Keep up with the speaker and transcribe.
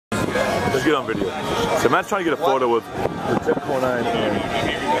Let's get on video. So Matt's trying to get a photo with Jeff Conine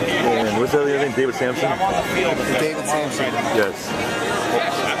and what's the other name? David Sampson? David Sampson. Yes.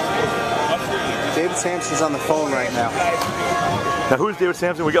 David Sampson's on the phone right now. Now who's David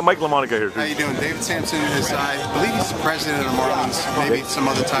Sampson? We got Mike LaMonica here. How you doing? David Sampson is, I believe he's the president of the Marlins, maybe some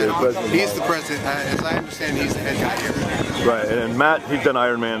other title. He's the president. As I understand, he's the head guy here. Right, and Matt, he's done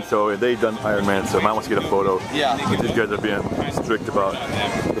Iron Man, so they've done Iron Man, so Matt wants to get a photo. Yeah. These guys are being strict about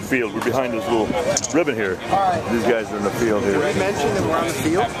the field. We're behind this little ribbon here. All right. These guys are in the field here. Did we mention that we're on the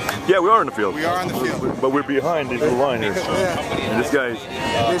field? Yeah, we are in the field. We are on the field. But we're behind this little line here. Yeah. And this guy's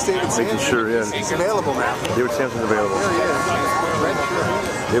There's David making Sampson. sure, yeah. He's available now. David Sampson's available. There he is. Red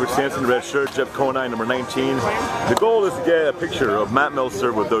shirt. David Sampson, red shirt, Jeff Conine, number 19. The goal is to get a picture of Matt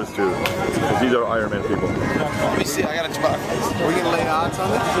Meltzer with those two. Because these are Iron Man people. Let me see, I got a spot. Are we going to lay odds on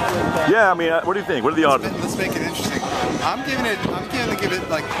this? Yeah, I mean, what do you think? What are the odds? Let's make it interesting. I'm going to give it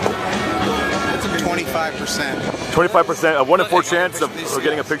like 25%. 25%, a 1 in 4 chance of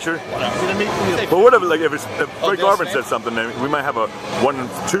getting a picture? But what if, like, if Greg Garvin said something, then we might have a 1 in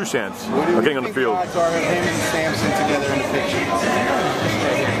 2 chance of getting on the field. What do you think the odds are of him and Sampson together in the picture?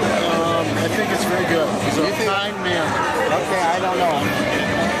 I think it's very good. He's a kind man. Okay, I don't know.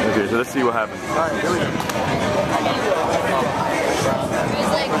 Okay, so let's see what happens. All right, here we go.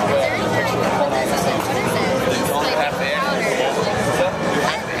 He's like, is there any kind of coolness? He's like, what is it? He's like powder.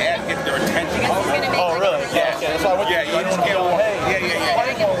 Get their attention. Oh, really? Yeah, that's why I went Yeah, you just can't walk. Yeah,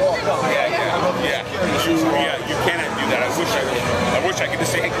 you cannot do that. I wish I could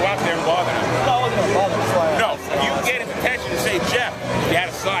just say, hey, go out there and bother him. No, you can get his attention and say, Jeff, you had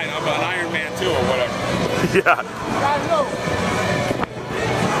a sign, I'm an Iron Man too, or whatever. Yeah.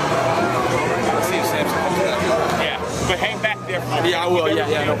 Let's see if Sampson comes out. Yeah, but hang back there for me. Yeah, I will.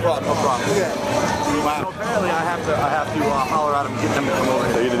 Yeah, no problem, no problem. Yeah. Wow. So apparently I have to holler at him and get them to come over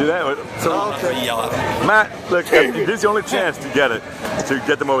So here. you gonna do that? So, Okay. Yell at him. Matt, look, this is the only chance to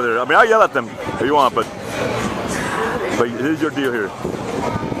get them over there. I mean, I'll yell at them if you want, but here's your deal here.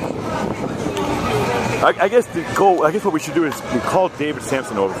 I guess what we should do is we call David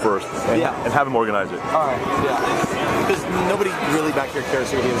Sampson over first and have him organize it. All right. Yeah. Because nobody really back here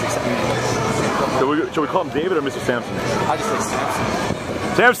cares who he is except me. So should we call him David or Mr. Sampson? I just say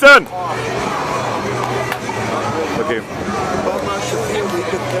Sampson. Sampson! Okay. We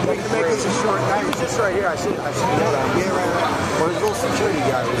can make this a short night. He's just right here. I should know that. Yeah, right. Or his little security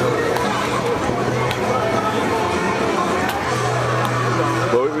guy was over there.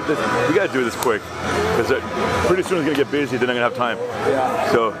 Well, we got to do this quick because pretty soon it's going to get busy. They're not going to have time.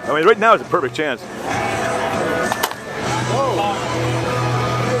 Yeah. So, I mean, right now is a perfect chance.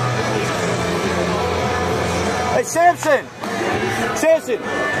 Hey, Sampson! Sampson,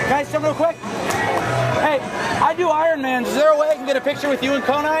 can I come real quick? Hey, I do Iron Man. Is there a way I can get a picture with you and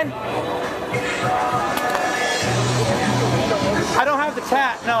Conine? I don't have the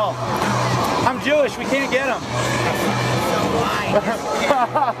tat, no. I'm Jewish, we can't get him.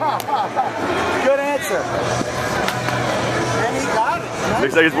 Good answer. And he got it.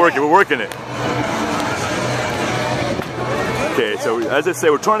 Looks like it's working. We're working it. Okay, so as I say,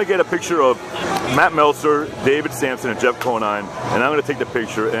 we're trying to get a picture of Matt Meltzer, David Sampson, and Jeff Conine, and I'm going to take the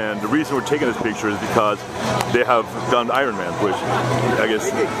picture. And the reason we're taking this picture is because they have done Iron Man, which I guess.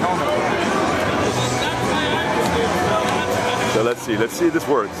 So let's see if this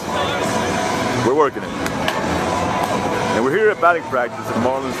works. We're working it. And we're here at batting practice at the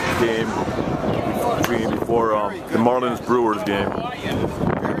Marlins game before the Marlins Brewers game.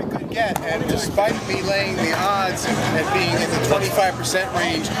 Very good get, and despite me laying the odds at being in the 25%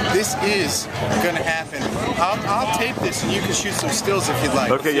 range, this is going to happen. I'll tape this, and you can shoot some stills if you'd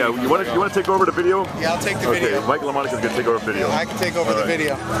like. Okay, yeah. You want to take over the video? Yeah, I'll take the video. Okay, Mike LaMonica's going to take over video. I can take over the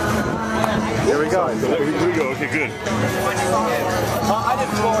video. Here we go. Here we go. Okay, good. I did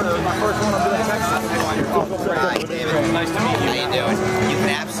Florida. My first one was in Texas. Hi, David. Nice to meet you. How you doing? You can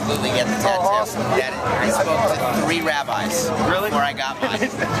absolutely get the tattoo. I spoke to 3 rabbis before I got mine,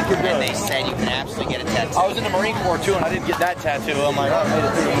 and they said you can absolutely get a tattoo. I was in the Marine Corps too, and I didn't get that tattoo. I'm like, I made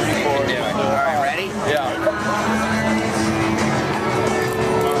it through the Marine Corps. All right, ready? Yeah.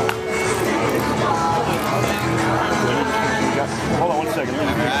 Hold on 1 second. All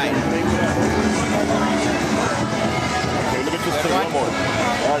right. Okay, let me just take one more.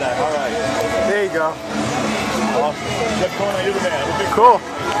 All right. There you go. Jeff Conine, you're the man. Cool.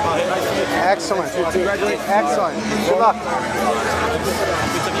 Excellent. Congratulations. Excellent. Good luck.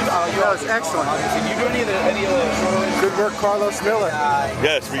 That was excellent. Did you do any of the Good work, Carlos Miller.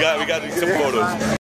 Yes, we got some photos.